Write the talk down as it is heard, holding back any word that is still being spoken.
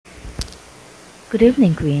Good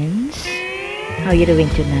evening, Queens. How you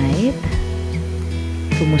doing tonight?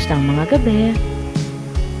 Kumusta ang mga gabi?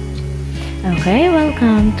 Okay,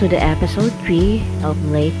 welcome to the episode 3 of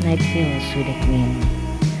Late Night Feels with the Queen.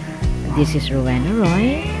 This is Rowena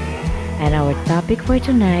Roy, and our topic for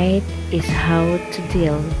tonight is how to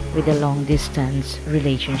deal with a long-distance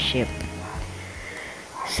relationship.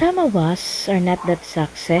 Some of us are not that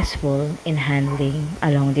successful in handling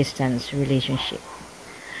a long-distance relationship.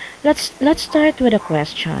 Let's start with a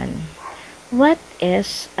question. What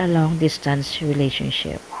is a long-distance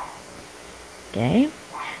relationship? Okay?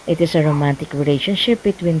 It is a romantic relationship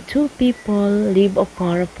between two people live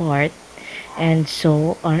far apart and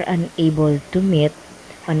so are unable to meet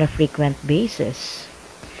on a frequent basis.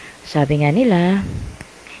 Sabi nga nila,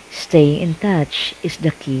 staying in touch is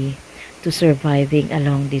the key to surviving a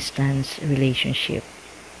long-distance relationship.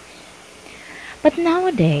 But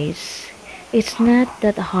nowadays, it's not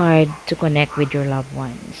that hard to connect with your loved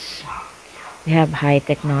ones. We have high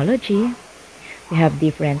technology, we have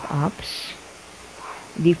different apps,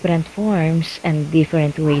 different forms and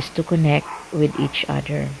different ways to connect with each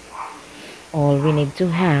other. All we need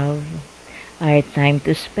to have are time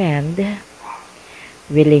to spend,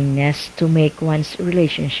 willingness to make one's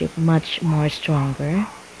relationship much more stronger,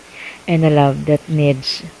 and a love that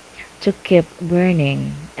needs to keep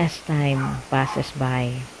burning as time passes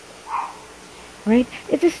by. Right?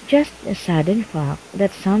 It is just a sudden fact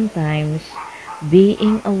that sometimes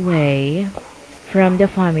being away from the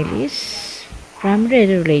families, from the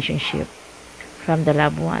relationship, from the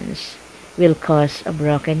loved ones, will cause a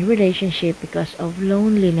broken relationship because of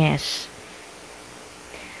loneliness,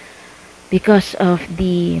 because of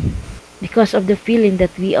the feeling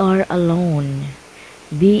that we are alone,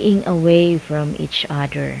 being away from each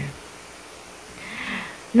other.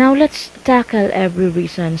 Now let's tackle every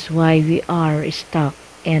reasons why we are stuck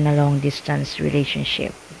in a long distance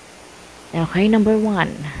relationship. Okay, number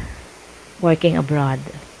 1, working abroad.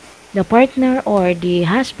 The partner or the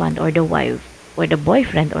husband or the wife or the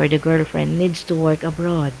boyfriend or the girlfriend needs to work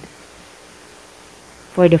abroad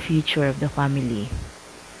for the future of the family.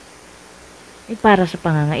 Para sa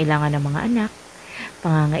pangangailangan ng mga anak,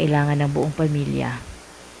 pangangailangan ng buong pamilya.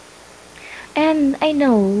 And I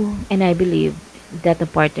know and I believe that the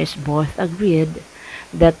partners both agreed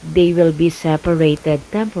that they will be separated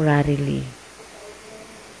temporarily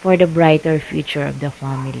for the brighter future of the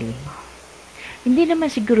family. Hindi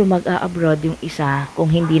naman siguro mag-a-abroad yung isa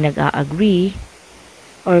kung hindi nag-a-agree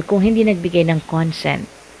or kung hindi nagbigay ng consent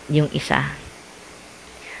yung isa.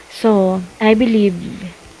 So, I believe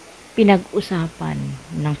pinag-usapan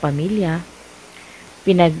ng pamilya,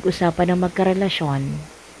 pinag-usapan ng magkarelasyon,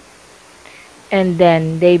 and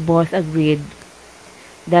then they both agreed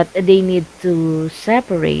that they need to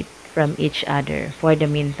separate from each other for the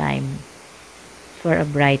meantime for a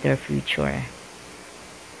brighter future.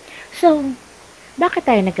 So, bakit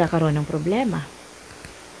tayo nagkakaroon ng problema?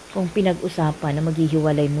 Kung pinag-usapan na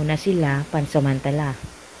maghihiwalay muna sila pansamantala.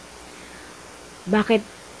 Bakit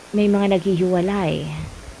may mga naghihiwalay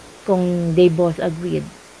kung they both agreed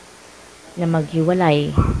na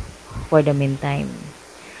maghiwalay for the meantime?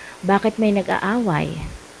 Bakit may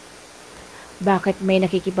nag-aaway? Bakit may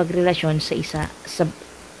nakikipagrelasyon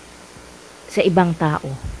sa ibang tao?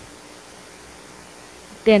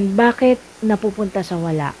 Then, bakit napupunta sa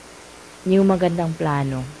wala? Yung magandang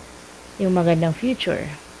plano, yung magandang future,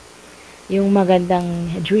 yung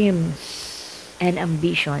magandang dreams and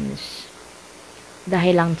ambitions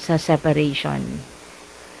dahil lang sa separation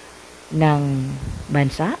ng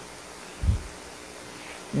bansa,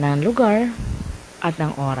 ng lugar, at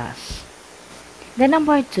ng oras. Then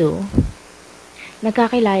number 2,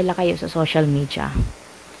 nagkakilala kayo sa social media.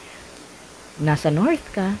 Nasa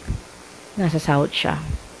north ka, nasa south siya.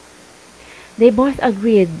 They both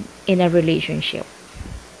agreed in a relationship.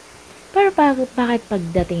 Pero bakit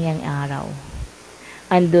pagdating ng araw,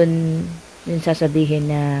 andun yung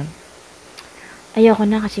sasabihin na, ayoko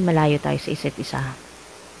na kasi malayo tayo sa isa't isa.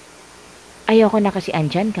 Ayoko na kasi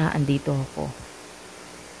andyan ka, andito ako.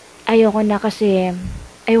 Ayoko na kasi,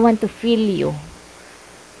 I want to feel you.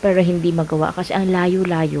 Pero hindi magawa kasi ang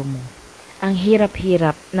layo-layo mo. Ang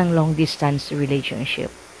hirap-hirap ng long distance relationship.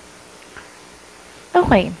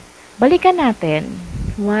 Okay. Balikan natin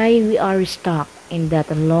why we are stuck in that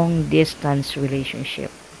long distance relationship.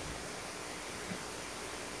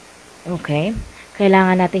 Okay?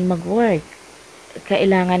 Kailangan nating mag-work.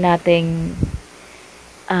 Kailangan nating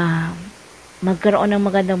magkaroon ng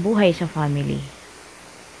magandang buhay sa family.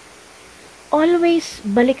 Always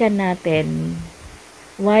balikan natin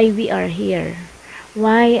why we are here.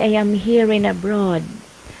 Why I am here in abroad.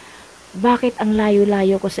 Bakit ang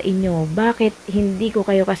layo-layo ko sa inyo? Bakit hindi ko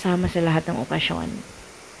kayo kasama sa lahat ng okasyon?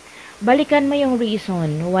 Balikan mo yung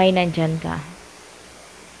reason why nandyan ka.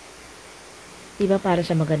 Diba para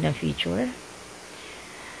sa magandang future?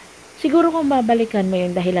 Siguro kung babalikan mo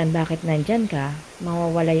yung dahilan bakit nandyan ka,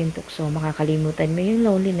 mawawala yung tukso, makakalimutan mo yung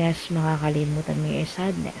loneliness, makakalimutan mo yung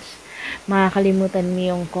sadness, makakalimutan mo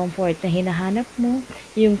yung comfort na hinahanap mo,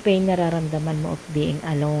 yung pain na nararamdaman mo of being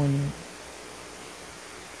alone.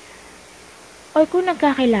 Or kung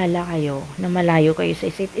nagkakilala kayo, na malayo kayo sa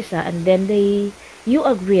isa't isa, and then you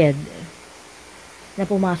agreed na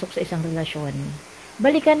pumasok sa isang relasyon,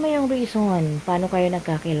 balikan mo yung reason, paano kayo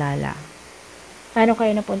nagkakilala. Paano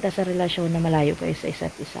kayo napunta sa relasyon na malayo kayo sa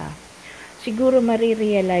isa't isa? Siguro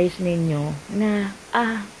marirealize ninyo na,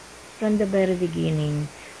 from the very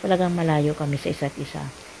beginning, talagang malayo kami sa isa't isa.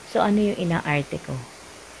 So, ano yung inaarte ko?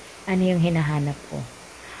 Ano yung hinahanap ko?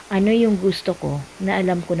 Ano yung gusto ko na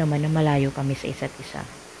alam ko naman na malayo kami sa isa't isa?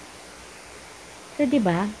 So,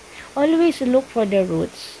 diba? Always look for the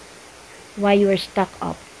roots why you are stuck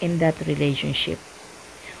up in that relationship.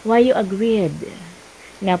 Why you agreed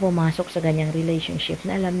na pumasok sa ganyang relationship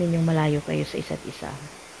na alam ninyong malayo kayo sa isa't isa.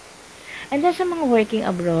 And then sa mga working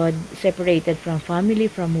abroad, separated from family,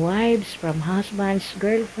 from wives, from husbands,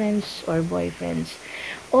 girlfriends, or boyfriends,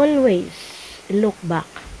 always look back,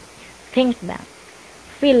 think back,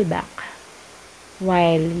 feel back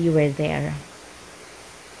while you were there.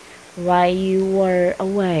 While you were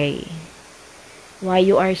away, while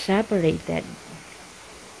you are separated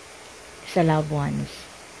sa loved ones,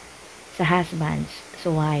 sa husbands, sa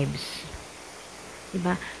wives.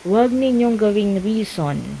 Diba? Huwag ninyong gawing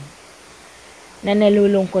reason na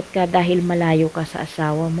nalulungkot ka dahil malayo ka sa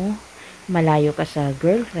asawa mo, malayo ka sa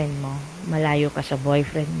girlfriend mo, malayo ka sa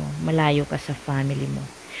boyfriend mo, malayo ka sa family mo.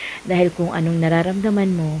 Dahil kung anong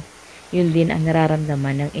nararamdaman mo, yun din ang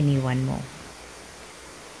nararamdaman ng iniwan mo.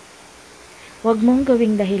 Huwag mong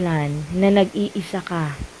gawing dahilan na nag-iisa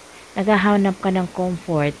ka, naghahanap ka ng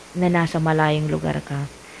comfort na nasa malayong lugar ka.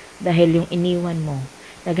 Dahil yung iniwan mo,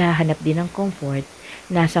 naghahanap din ng comfort,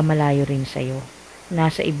 nasa malayo rin sa'yo.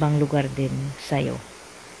 Nasa ibang lugar din sa'yo.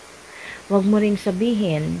 Huwag mo ring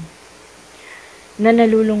sabihin na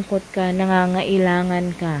nalulungkot ka,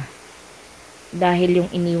 nangangailangan ka. Dahil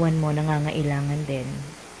yung iniwan mo, nangangailangan din.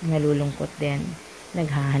 Nalulungkot din,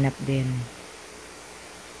 naghahanap din.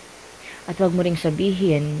 At huwag mo ring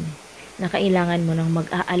sabihin na kailangan mo ng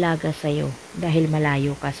mag-aalaga sa'yo dahil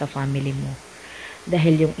malayo ka sa family mo.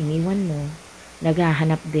 Dahil yung iniwan mo,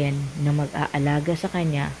 naghahanap din na mag-aalaga sa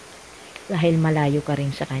kanya dahil malayo ka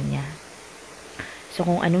rin sa kanya. So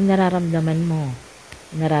kung anong nararamdaman mo,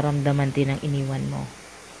 nararamdaman din ang iniwan mo.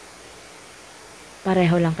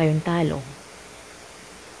 Pareho lang kayong talo.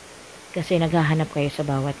 Kasi naghahanap kayo sa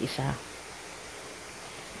bawat isa.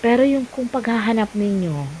 Pero yung kung paghahanap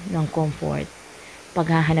ninyo ng comfort,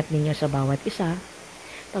 paghahanap ninyo sa bawat isa,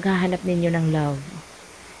 paghahanap ninyo ng love,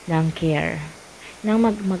 ng care, ng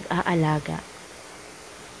mag-aalaga.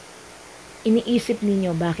 Iniisip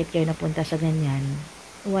ninyo bakit kayo napunta sa ganyan.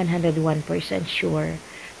 101% sure,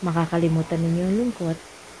 makakalimutan ninyo yung lungkot,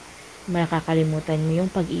 makakalimutan mo yung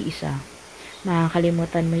pag-iisa,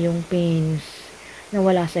 makakalimutan mo yung pains na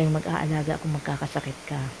wala sa'yong mag-aalaga kung magkakasakit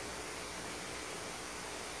ka.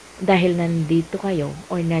 Dahil nandito kayo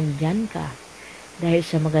or nandyan ka dahil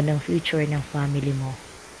sa magandang future ng family mo.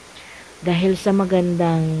 Dahil sa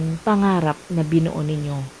magandang pangarap na binuo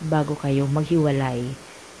ninyo bago kayo maghiwalay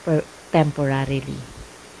temporarily.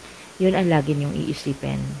 Yun ang lagi niyong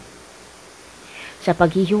iisipin. Sa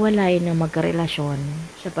paghihiwalay ng magkarelasyon,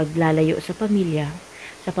 sa paglalayo sa pamilya,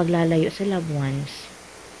 sa paglalayo sa loved ones,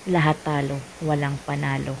 lahat talo, walang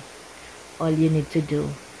panalo. All you need to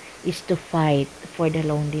do is to fight for the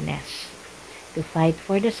loneliness, to fight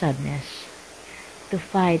for the sadness, to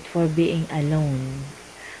fight for being alone,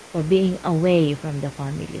 for being away from the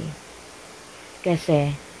family.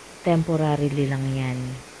 Kasi, temporarily lang yan.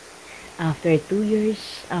 After 2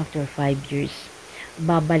 years, after 5 years,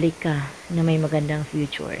 babalik ka na may magandang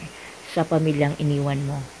future sa pamilyang iniwan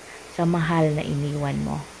mo, sa mahal na iniwan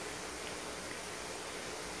mo.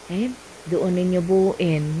 Okay? Doon ninyo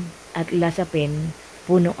buuin at lasapin,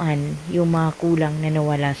 punuan yung mga kulang na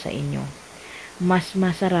nawala sa inyo. Mas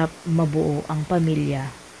masarap mabuo ang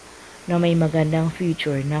pamilya na may magandang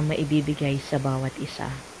future na maibibigay sa bawat isa.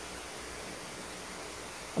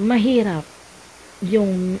 Mahirap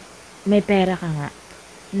yung may pera ka nga,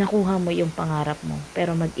 nakuha mo yung pangarap mo,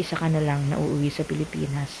 pero mag-isa ka na lang na uuwi sa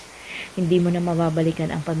Pilipinas. Hindi mo na mababalikan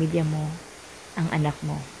ang pamilya mo, ang anak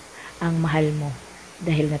mo, ang mahal mo,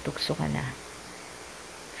 dahil natukso ka na.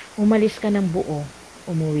 Umalis ka ng buo,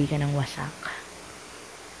 umuwi ka ng wasak.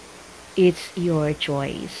 It's your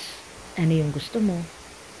choice. Ano yung gusto mo?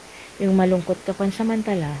 Yung malungkot ka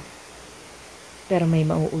pansamantala, pero may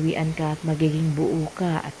mauuwian ka at magiging buo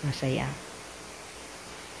ka at masaya.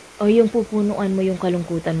 O yung pupunuan mo yung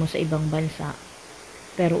kalungkutan mo sa ibang bansa,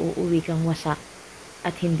 pero uuwi kang wasak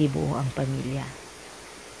at hindi buo ang pamilya.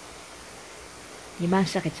 Di ba ang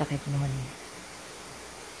sakit-sakit nun?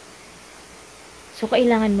 So,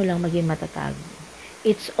 kailangan mo lang maging matatag.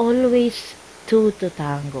 It's always two to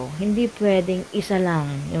tango. Hindi pwedeng isa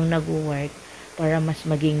lang yung nag-work para mas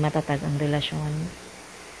maging matatag ang relasyon.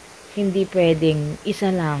 Hindi pwedeng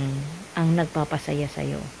isa lang ang nagpapasaya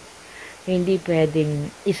sa'yo. Hindi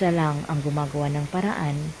pwedeng isa lang ang gumagawa ng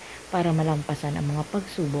paraan para malampasan ang mga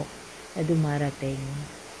pagsubok na dumarating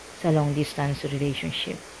sa long distance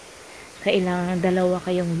relationship. Kailangan dalawa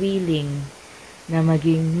kayong willing na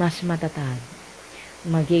maging mas matatag,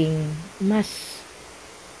 maging mas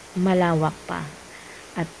malawak pa,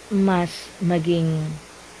 at mas maging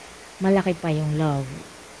malaki pa yung love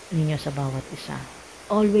ninyo sa bawat isa.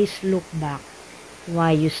 Always look back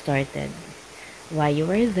why you started, why you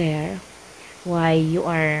were there, why you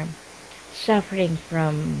are suffering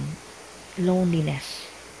from loneliness,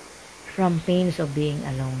 from pains of being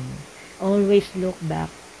alone. Always look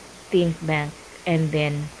back, think back, and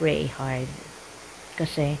then pray hard.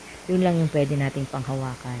 Kasi yun lang yung pwede nating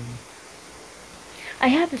panghawakan. I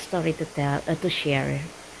have a story to tell, to share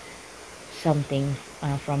something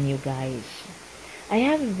from you guys. I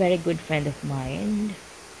have a very good friend of mine,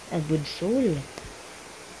 a good soul,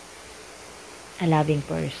 a loving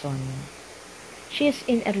person. She is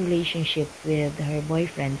in a relationship with her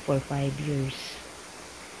boyfriend for 5 years.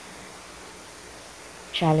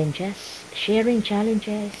 Challenges, sharing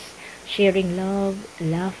love,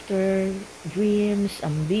 laughter, dreams,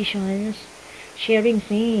 ambitions, sharing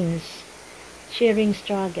pains, sharing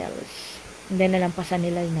struggles. And then nalampasan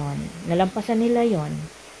nila yon.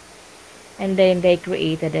 And then they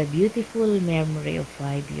created a beautiful memory of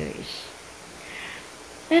 5 years.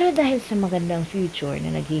 Pero dahil sa magandang future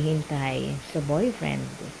na naghihintay sa boyfriend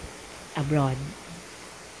abroad,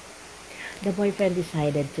 the boyfriend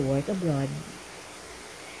decided to work abroad.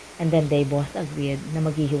 And then they both agreed na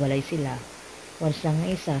maghihiwalay sila once lang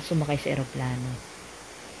na isa sumakay sa eroplano.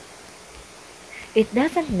 It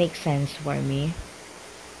doesn't make sense for me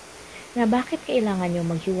na bakit kailangan nyo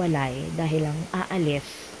maghiwalay dahil lang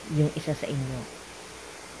aalis yung isa sa inyo.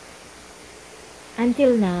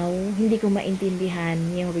 Until now, hindi ko maintindihan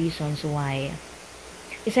yung reasons why.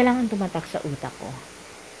 Isa lang ang tumatak sa utak ko.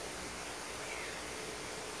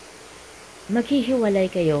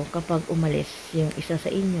 Maghihiwalay kayo kapag umalis yung isa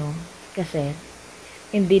sa inyo kasi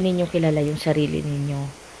hindi ninyo kilala yung sarili ninyo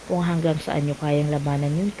kung hanggang saan nyo kayang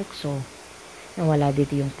labanan yung tukso na wala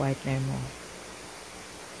dito yung partner mo.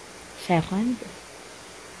 Second,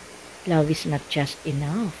 love is not just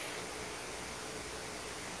enough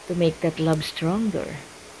to make that love stronger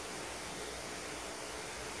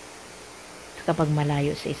kapag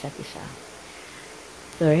malayo sa isa't isa.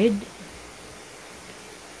 Third,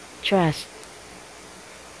 trust.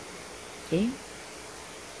 Okay?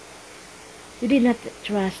 You did not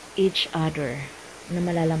trust each other na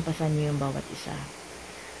malalampasan niyo yung bawat isa.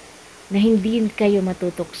 Na hindi kayo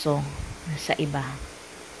matutukso sa iba.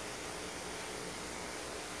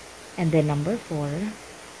 And then number 4,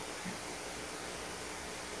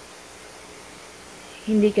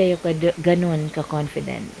 hindi kayo ganun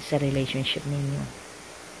ka-confident sa relationship ninyo.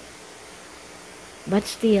 But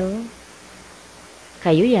still,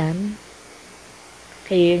 kayo yan.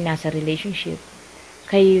 Kayo yung nasa relationship.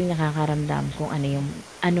 Kayo yung nakakaramdam kung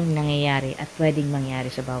anong nangyayari at pwedeng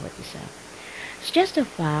mangyari sa bawat isa. It's just a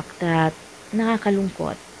fact that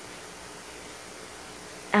nakakalungkot.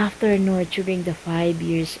 After nurturing the 5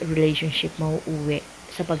 years relationship, mauuwi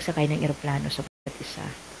sa pagsakay ng eroplano sa bawat isa.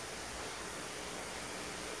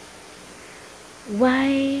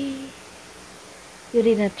 Why you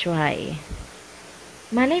did not try?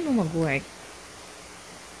 Malay mo mag-work.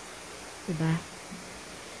 Diba?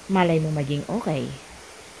 Malay mo maging okay.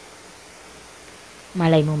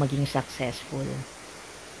 Malay mo maging successful.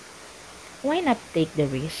 Why not take the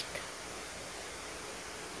risk?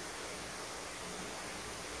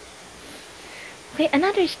 Okay,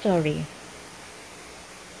 another story.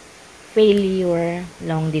 Failure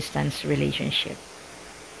long distance relationship.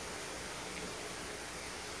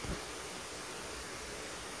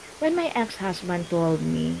 When my ex-husband told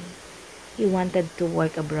me he wanted to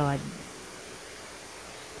work abroad,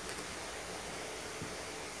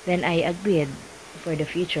 then I agreed for the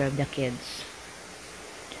future of the kids.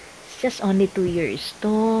 It's just only 2 years.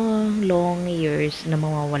 2 long years na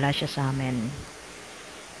mawawala siya sa amin.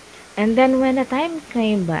 And then when the time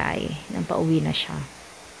came by, nang pauwi na siya,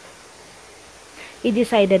 he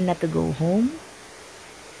decided not to go home.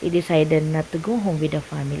 He decided not to go home with the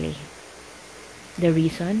family. The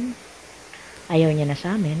reason, ayaw niya na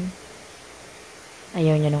sa amin.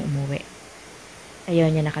 Ayaw niya nang umuwi. Ayaw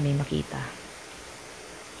niya na kami makita.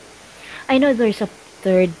 I know there's a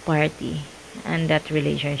third party in that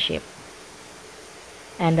relationship.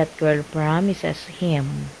 And that girl promises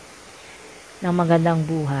him ng magandang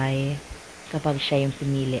buhay kapag siya yung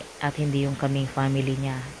pinili at hindi yung kaming family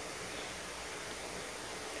niya.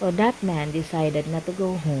 So that man decided not to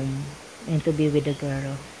go home and to be with the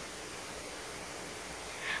girl.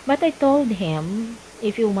 But I told him,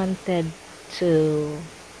 if you wanted to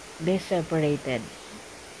be separated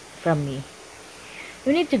from me,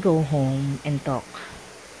 you need to go home and talk.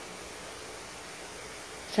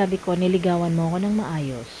 Sabi ko, niligawan mo ako ng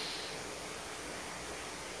maayos.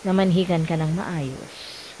 Namanhikan ka ng maayos.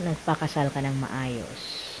 Nagpakasal ka ng maayos.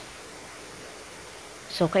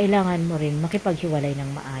 So, kailangan mo rin makipaghiwalay ng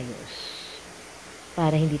maayos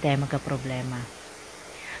para hindi tayo magka-problema.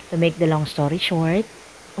 To make the long story short,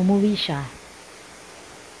 umuwi siya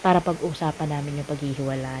para pag-usapan namin yung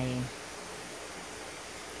paghihiwalay.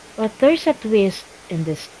 But there's a twist in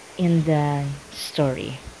the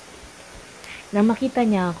story. Nang makita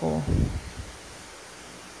niya ako,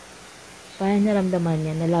 parang naramdaman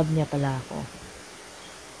niya na love niya pala ako.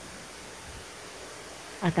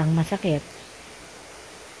 At ang masakit,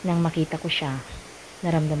 nang makita ko siya,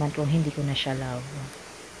 naramdaman ko hindi ko na siya love.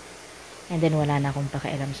 And then wala na akong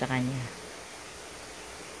pakialam sa kanya.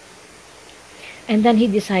 And then he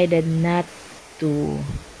decided not to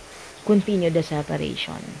continue the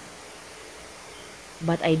separation.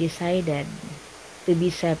 But I decided to be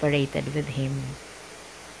separated with him.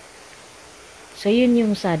 So, yun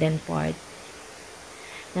yung sudden part.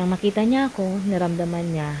 Nang makita niya ako, naramdaman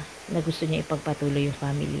niya na gusto niya ipagpatuloy yung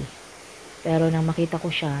family. Pero nang makita ko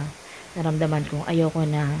siya, naramdaman kong ayoko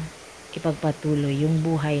na ipagpatuloy yung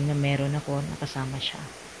buhay na meron ako nakasama siya.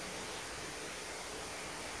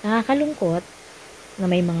 Nakakalungkot na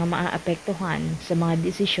may mga maaapektuhan sa mga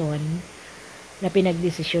desisyon na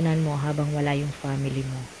pinagdesisyonan mo habang wala yung family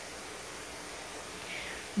mo.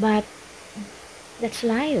 But, that's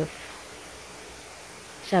life.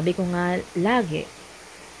 Sabi ko nga lagi,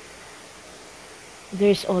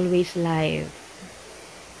 there's always life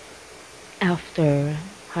after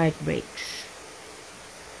heartbreaks.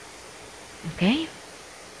 Okay?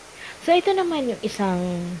 So, ito naman yung isang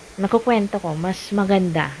nakukwento ko, mas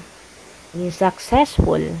maganda, yung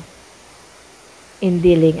successful in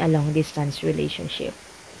dealing a long-distance relationship.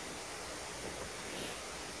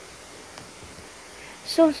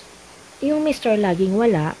 So, yung Mr. laging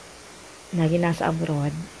wala, laging nasa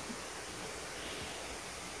abroad,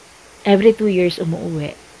 every 2 years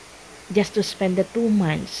umuwi, just to spend the 2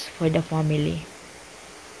 months for the family.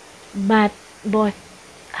 But, both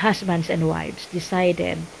husbands and wives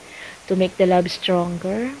decided to make the love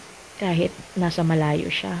stronger kahit nasa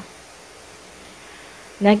malayo siya.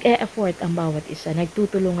 Nag-e-effort ang bawat isa,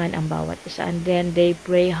 nagtutulungan ang bawat isa, and then they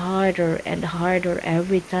pray harder and harder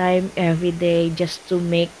every time, every day, just to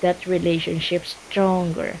make that relationship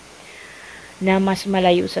stronger, na mas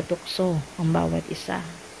malayo sa tukso ang bawat isa.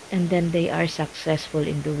 And then they are successful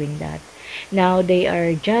in doing that. Now they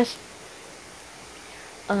are just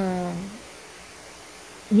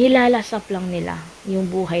nilalasap lang nila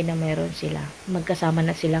yung buhay na meron sila. Magkasama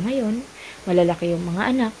na sila ngayon, malalaki yung mga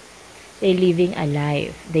anak. They living a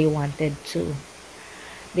life they wanted to.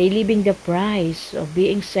 They living the price of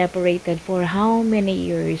being separated for how many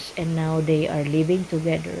years, and now they are living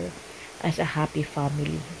together as a happy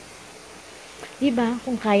family. Diba?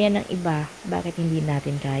 Kung kaya ng iba, bakit hindi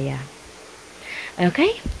natin kaya?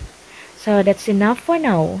 Okay? So, that's enough for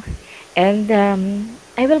now. And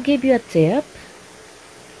I will give you a tip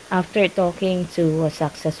after talking to a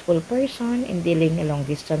successful person in dealing a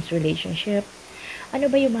long-distance relationship. Ano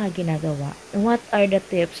ba yung mga ginagawa? What are the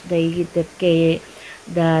tips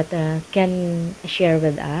that can share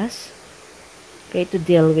with us, okay, to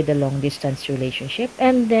deal with a long-distance relationship?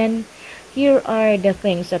 And then, here are the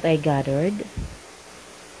things that I gathered.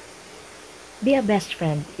 Be a best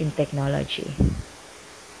friend in technology.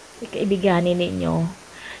 Ikaibiganin ninyo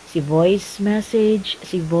si voice message,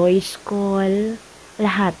 si voice call,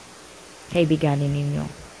 lahat kaibiganin ninyo.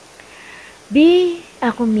 Be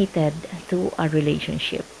committed to a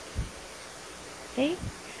relationship. Okay?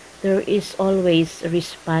 There is always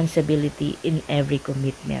responsibility in every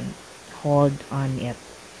commitment. Hold on it.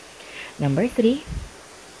 Number 3,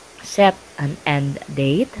 set an end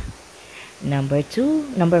date. Number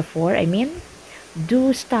 4,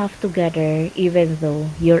 Do stuff together even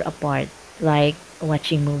though you're apart, like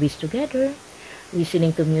watching movies together,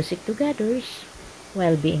 listening to music together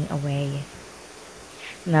while being away.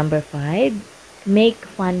 Number 5, make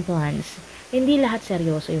fun plans. Hindi lahat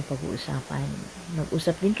seryoso yung pag-uusapan.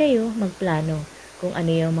 Mag-usap din kayo, magplano kung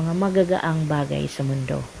ano yung mga magagaang bagay sa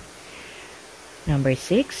mundo. Number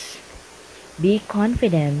 6, be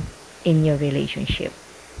confident in your relationship.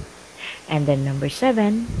 And then number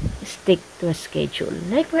 7, stick to a schedule.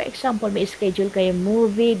 Like for example, may schedule kayo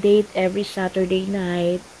movie date every Saturday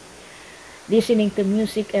night, listening to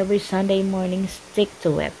music every Sunday morning, stick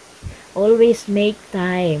to it. Always make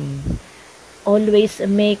time. Always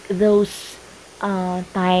make those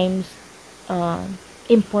times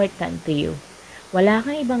important to you. Wala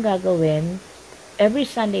kang ibang gagawin every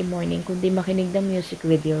Sunday morning kundi makinig ng music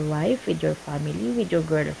with your wife, with your family, with your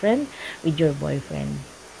girlfriend, with your boyfriend.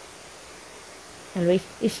 Always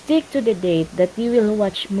stick to the date that you will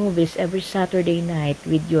watch movies every Saturday night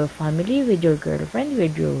with your family, with your girlfriend,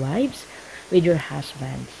 with your wives, with your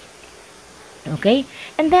husbands. Okay?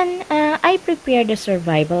 And then, I prepared the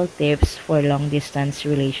survival tips for long-distance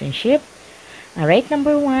relationship. Alright,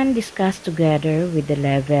 number 1, discuss together with the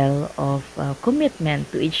level of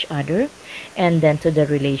commitment to each other and then to the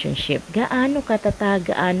relationship. Gaano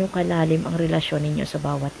katatag, gaano kalalim ang relasyon ninyo sa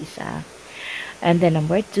bawat isa. And then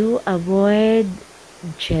number 2, avoid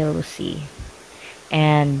jealousy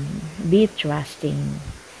and be trusting.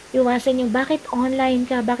 Iwasan yung bakit online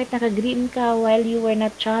ka, bakit naka-green ka while you were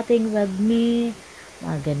not chatting with me.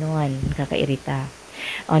 Mga ganon, kakairita.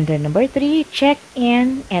 Under number 3, check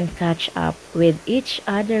in and catch up with each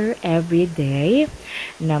other every day.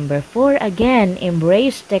 Number 4, again,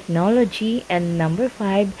 embrace technology. And number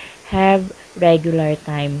 5, have regular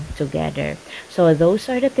time together. So those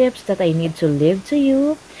are the tips that I need to leave to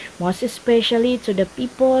you, most especially to the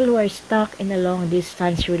people who are stuck in a long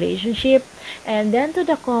distance relationship, and then to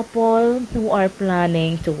the couple who are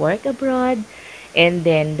planning to work abroad, and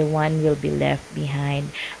then the one will be left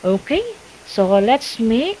behind. Okay, so let's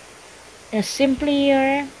make a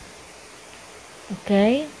simpler.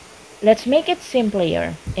 Okay, let's make it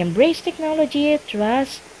simpler. Embrace technology,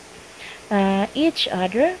 trust each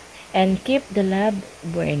other, and keep the love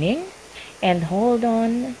burning, and hold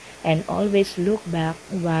on, and always look back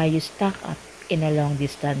while you stuck up in a long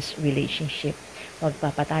distance relationship. Huwag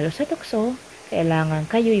papatalo sa tukso, kailangan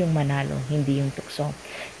kayo yung manalo, hindi yung tukso.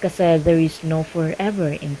 Kasi there is no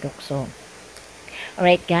forever in tukso.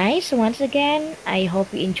 Alright guys, once again, I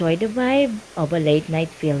hope you enjoyed the vibe of a late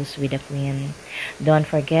night feels with a queen. Don't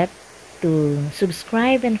forget to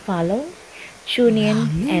subscribe and follow. Tune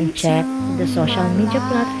in and check the social media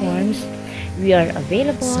platforms. We are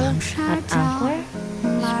available at Anchor,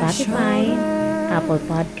 Spotify, Apple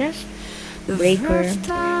Podcast, Breaker,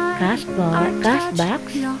 Castbox,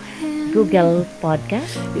 Google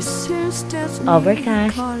Podcast,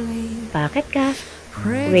 Overcast, Pocket Cast,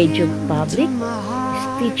 Radio Public,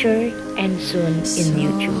 Stitcher, and soon in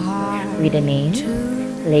YouTube with the name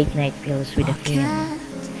Late Night Feels with a Queen.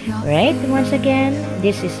 Right, once again,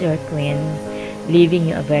 this is your queen, leaving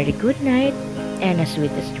you a very good night and a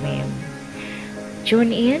sweetest dream. Tune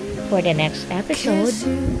in for the next episode,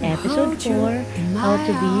 episode 4, How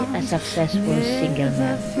to Be a Successful Single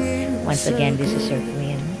Man. Once again, this is your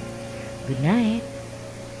queen. Good night.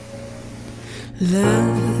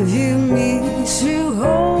 Love you means you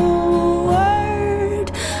hold